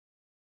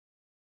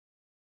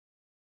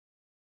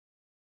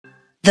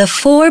The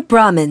Four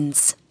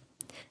Brahmins.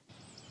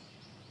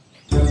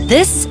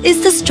 This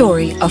is the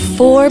story of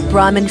four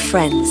Brahmin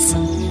friends,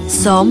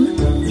 Som,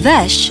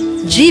 Vesh,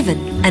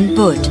 Jivan and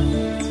Bud.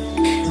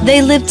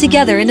 They lived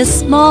together in a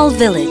small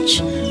village.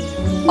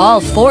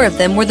 All four of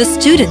them were the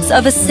students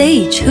of a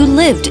sage who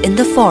lived in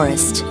the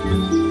forest.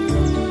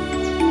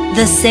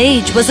 The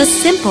sage was a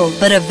simple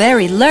but a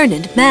very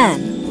learned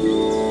man.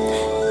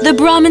 The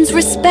Brahmins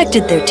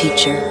respected their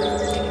teacher.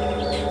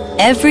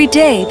 Every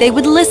day they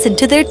would listen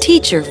to their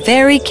teacher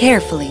very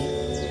carefully.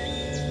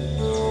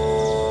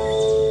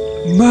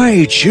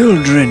 My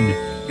children,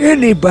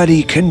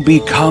 anybody can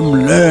become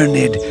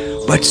learned,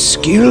 but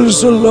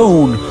skills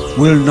alone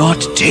will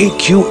not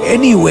take you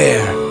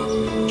anywhere.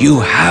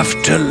 You have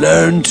to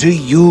learn to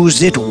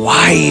use it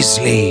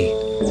wisely.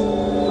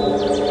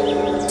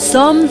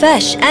 Som,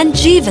 Vesh and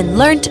Jivan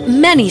learnt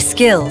many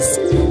skills.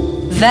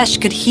 Vesh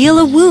could heal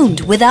a wound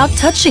without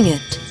touching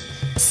it.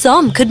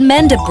 Som could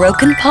mend a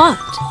broken pot.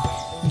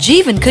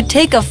 Jivan could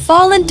take a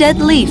fallen dead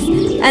leaf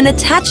and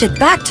attach it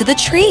back to the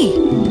tree.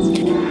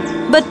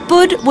 But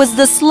Bud was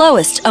the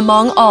slowest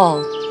among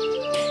all.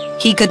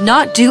 He could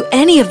not do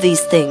any of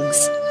these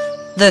things.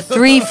 The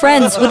three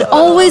friends would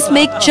always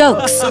make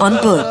jokes on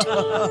Bud.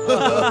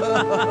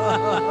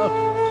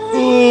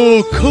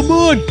 Oh, come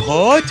on,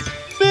 Pot!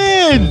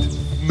 Mend!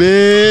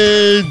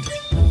 Mend!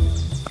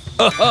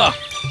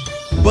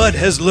 Bud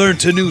has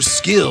learned a new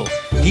skill.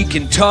 He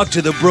can talk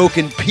to the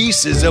broken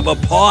pieces of a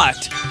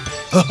pot.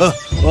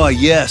 Ah,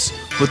 yes,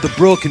 but the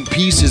broken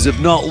pieces have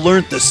not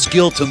learnt the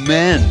skill to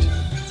mend.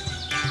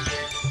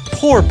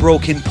 Poor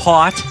broken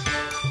pot.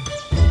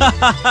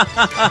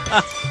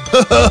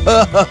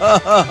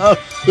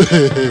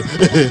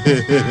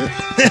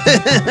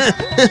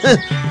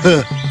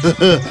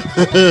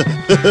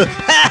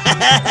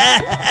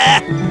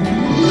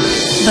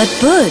 But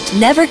Bud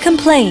never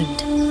complained.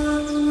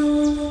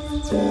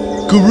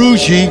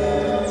 Guruji,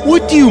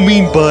 what do you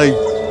mean by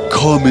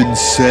common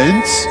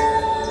sense?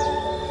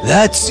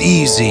 That's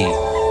easy.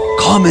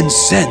 Common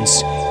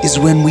sense is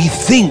when we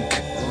think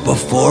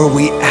before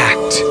we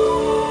act.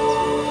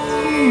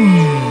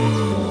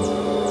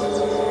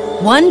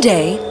 One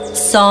day,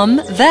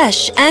 Som,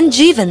 Vesh and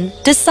Jivan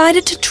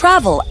decided to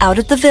travel out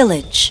of the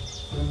village.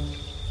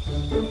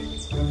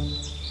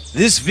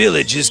 This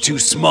village is too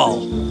small.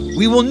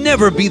 We will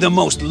never be the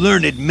most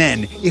learned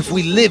men if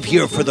we live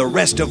here for the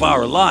rest of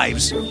our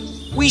lives.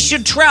 We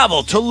should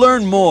travel to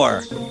learn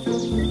more.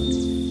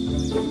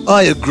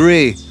 I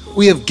agree.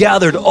 We have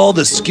gathered all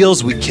the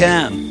skills we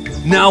can.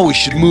 Now we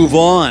should move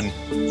on.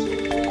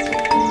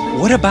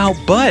 What about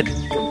Bud?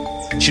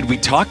 Should we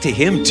talk to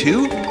him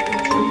too?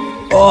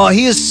 Oh,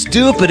 he is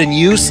stupid and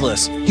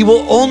useless. He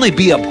will only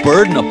be a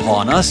burden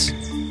upon us.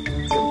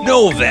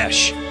 No,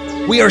 Vesh.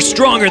 We are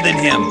stronger than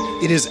him.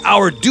 It is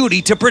our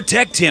duty to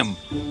protect him.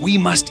 We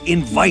must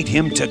invite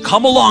him to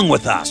come along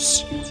with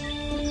us.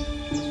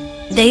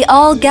 They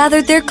all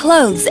gathered their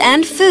clothes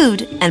and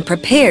food and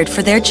prepared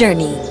for their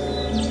journey.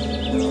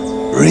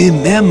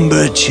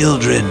 Remember,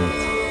 children,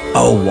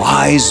 a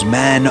wise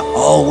man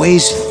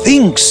always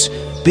thinks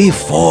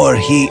before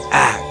he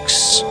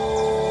acts.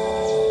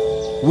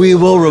 We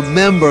will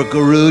remember,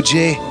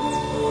 Guruji.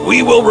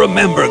 We will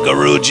remember,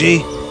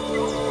 Guruji.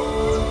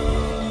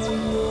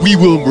 We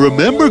will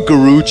remember,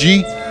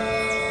 Guruji.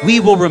 We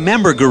will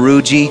remember,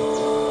 Guruji.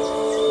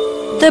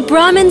 The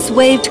Brahmins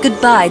waved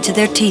goodbye to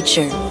their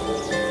teacher.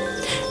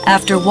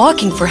 After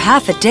walking for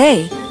half a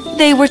day,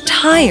 they were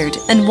tired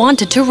and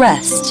wanted to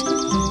rest.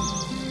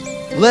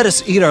 Let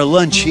us eat our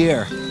lunch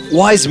here.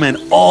 Wise men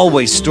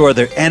always store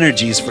their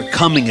energies for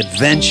coming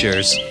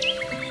adventures.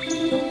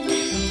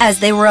 As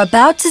they were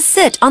about to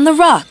sit on the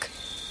rock,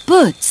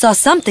 Bud saw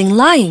something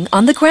lying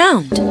on the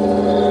ground.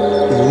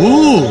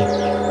 Oh,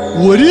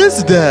 what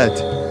is that?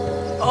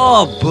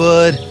 Oh,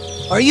 Bud,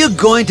 are you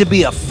going to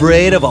be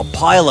afraid of a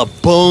pile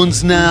of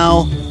bones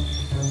now?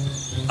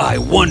 I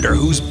wonder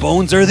whose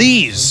bones are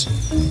these?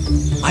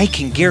 I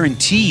can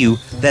guarantee you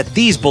that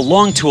these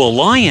belong to a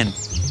lion.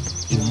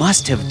 He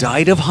must have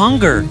died of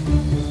hunger.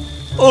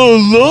 A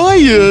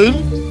lion?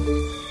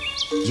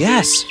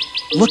 Yes,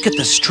 look at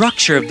the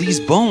structure of these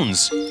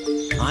bones.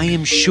 I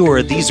am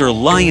sure these are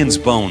lion's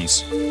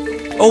bones.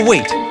 Oh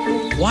wait,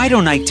 why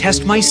don't I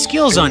test my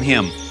skills on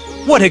him?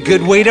 What a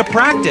good way to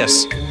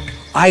practice.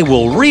 I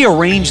will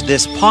rearrange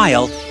this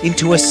pile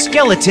into a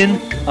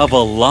skeleton of a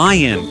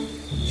lion.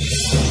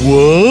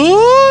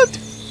 What?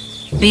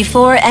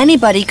 Before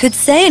anybody could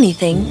say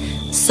anything,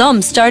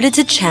 Som started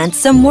to chant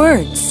some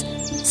words.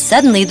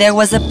 Suddenly there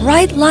was a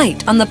bright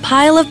light on the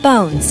pile of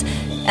bones,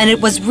 and it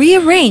was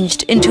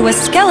rearranged into a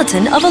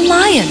skeleton of a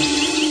lion.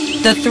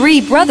 The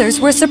three brothers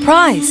were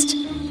surprised.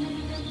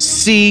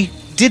 See,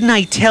 didn't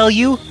I tell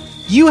you?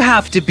 You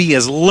have to be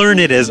as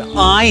learned as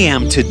I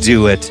am to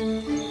do it.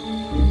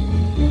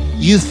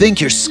 You think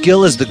your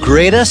skill is the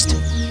greatest?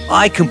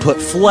 I can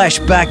put flesh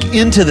back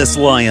into this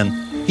lion.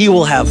 He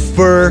will have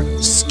fur,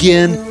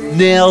 skin,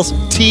 nails,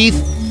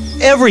 teeth,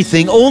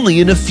 everything only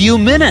in a few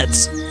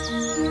minutes.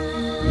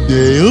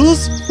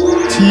 Nails?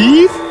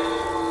 Teeth?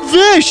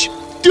 Vesh,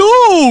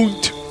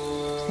 don't!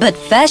 But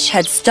Vesh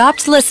had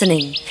stopped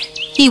listening.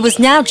 He was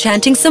now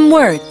chanting some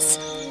words.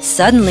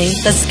 Suddenly,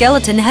 the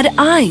skeleton had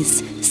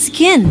eyes,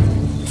 skin,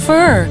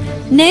 fur,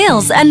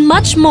 nails, and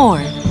much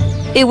more.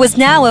 It was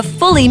now a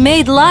fully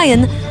made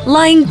lion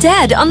lying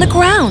dead on the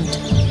ground.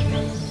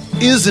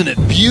 Isn't it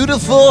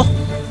beautiful?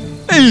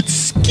 It's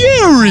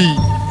scary!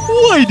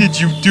 Why did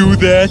you do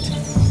that?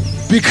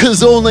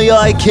 Because only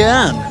I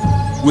can.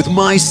 With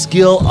my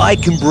skill, I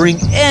can bring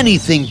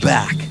anything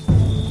back.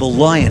 The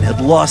lion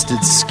had lost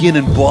its skin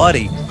and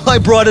body. I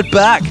brought it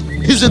back.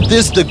 Isn't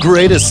this the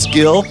greatest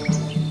skill?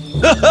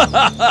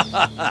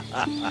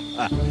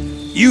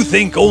 You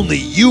think only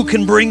you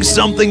can bring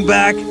something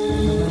back?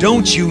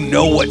 Don't you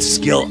know what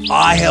skill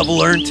I have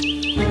learned?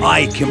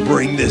 I can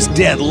bring this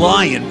dead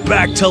lion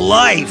back to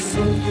life.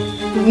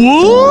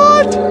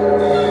 What?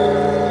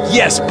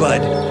 Yes,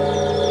 bud.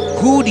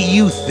 Who do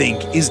you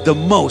think is the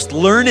most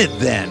learned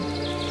then?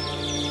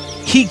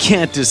 He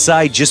can't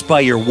decide just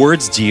by your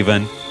words,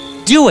 Jeevan.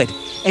 Do it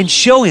and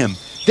show him.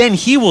 Then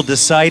he will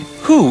decide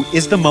who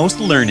is the most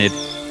learned.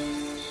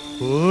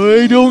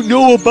 I don't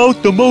know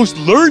about the most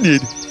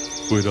learned,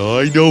 but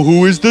I know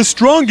who is the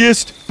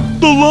strongest.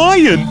 The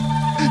lion.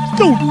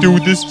 Don't do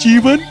this,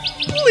 Jeevan.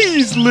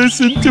 Please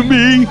listen to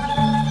me.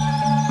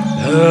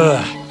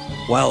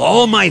 While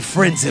all my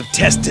friends have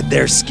tested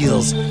their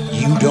skills,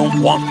 you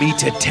don't want me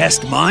to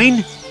test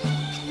mine?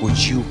 Would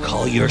you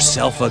call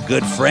yourself a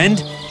good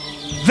friend?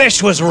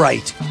 Vesh was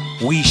right.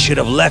 We should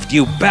have left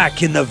you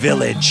back in the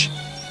village.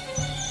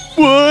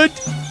 But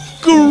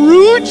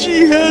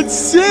Guruji had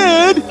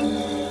said...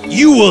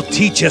 You will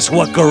teach us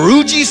what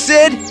Guruji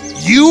said?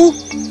 You,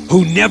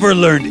 who never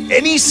learned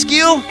any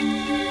skill?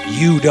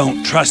 You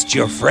don't trust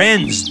your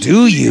friends,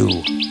 do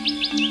you?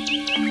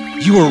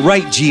 You are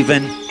right,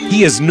 Jeevan.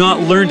 He has not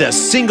learned a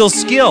single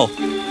skill.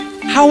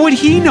 How would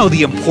he know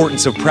the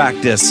importance of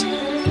practice?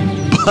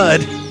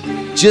 Bud,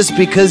 just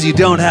because you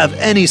don't have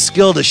any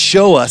skill to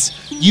show us,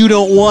 you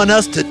don't want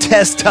us to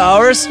test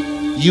ours?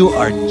 You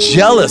are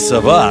jealous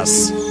of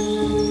us.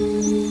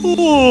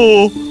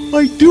 Oh,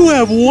 I do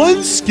have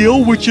one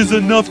skill which is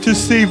enough to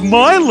save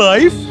my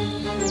life.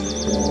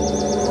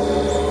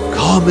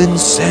 Common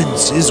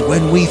sense is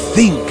when we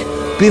think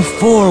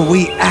before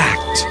we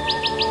act.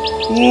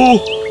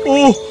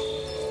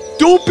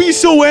 Don't be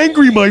so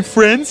angry, my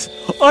friends.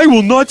 I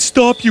will not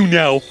stop you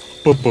now.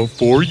 But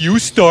before you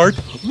start,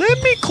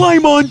 let me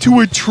climb onto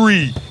a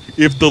tree.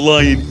 If the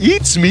lion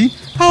eats me,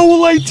 how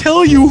will I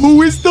tell you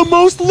who is the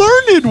most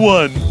learned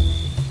one?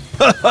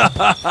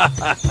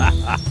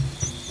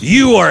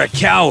 You are a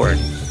coward.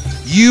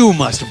 You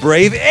must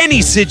brave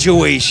any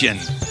situation.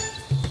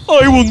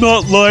 I will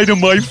not lie to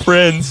my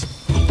friends,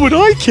 but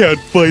I can't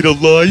fight a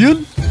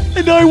lion,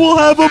 and I will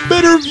have a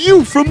better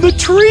view from the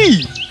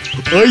tree.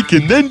 I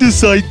can then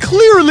decide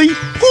clearly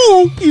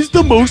who is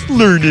the most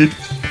learned.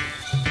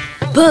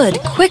 Bud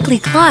quickly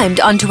climbed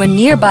onto a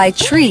nearby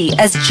tree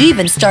as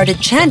Jeevan started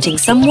chanting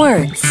some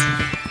words.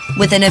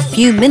 Within a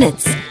few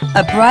minutes,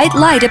 a bright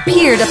light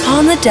appeared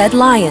upon the dead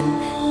lion,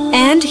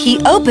 and he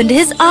opened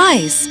his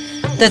eyes.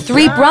 The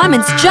three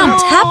Brahmins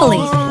jumped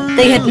happily.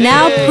 They had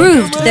now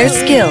proved their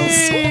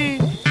skills.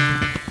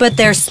 But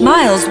their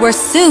smiles were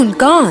soon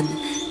gone.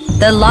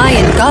 The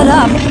lion got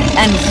up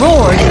and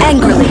roared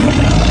angrily.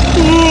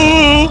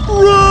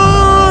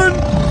 Run!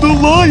 The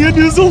lion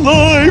is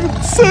alive!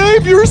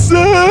 Save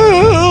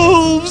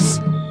yourselves!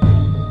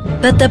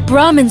 But the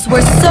Brahmins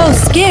were so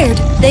scared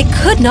they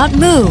could not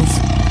move.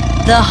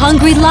 The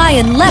hungry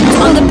lion leapt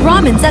on the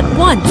Brahmins at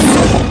once.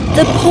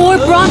 The poor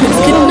Brahmins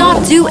could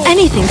not do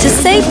anything to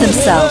save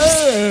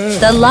themselves.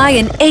 The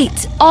lion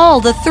ate all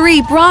the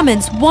three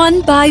Brahmins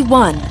one by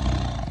one.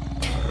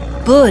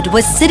 Bud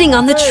was sitting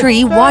on the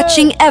tree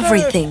watching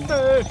everything.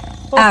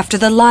 After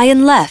the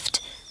lion left,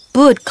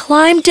 Bud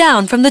climbed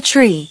down from the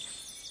tree.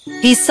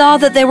 He saw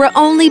that there were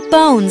only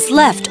bones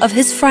left of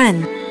his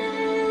friend.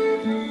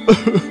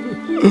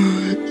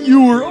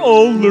 You were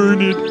all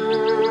learned.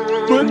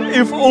 But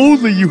if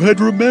only you had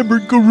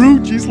remembered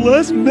Guruji's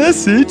last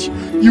message,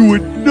 you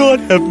would not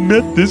have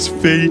met this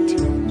fate.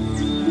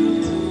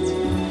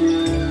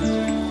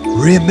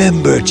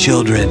 Remember,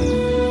 children,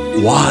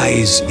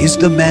 wise is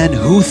the man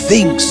who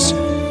thinks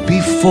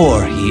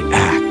before he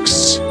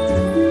acts.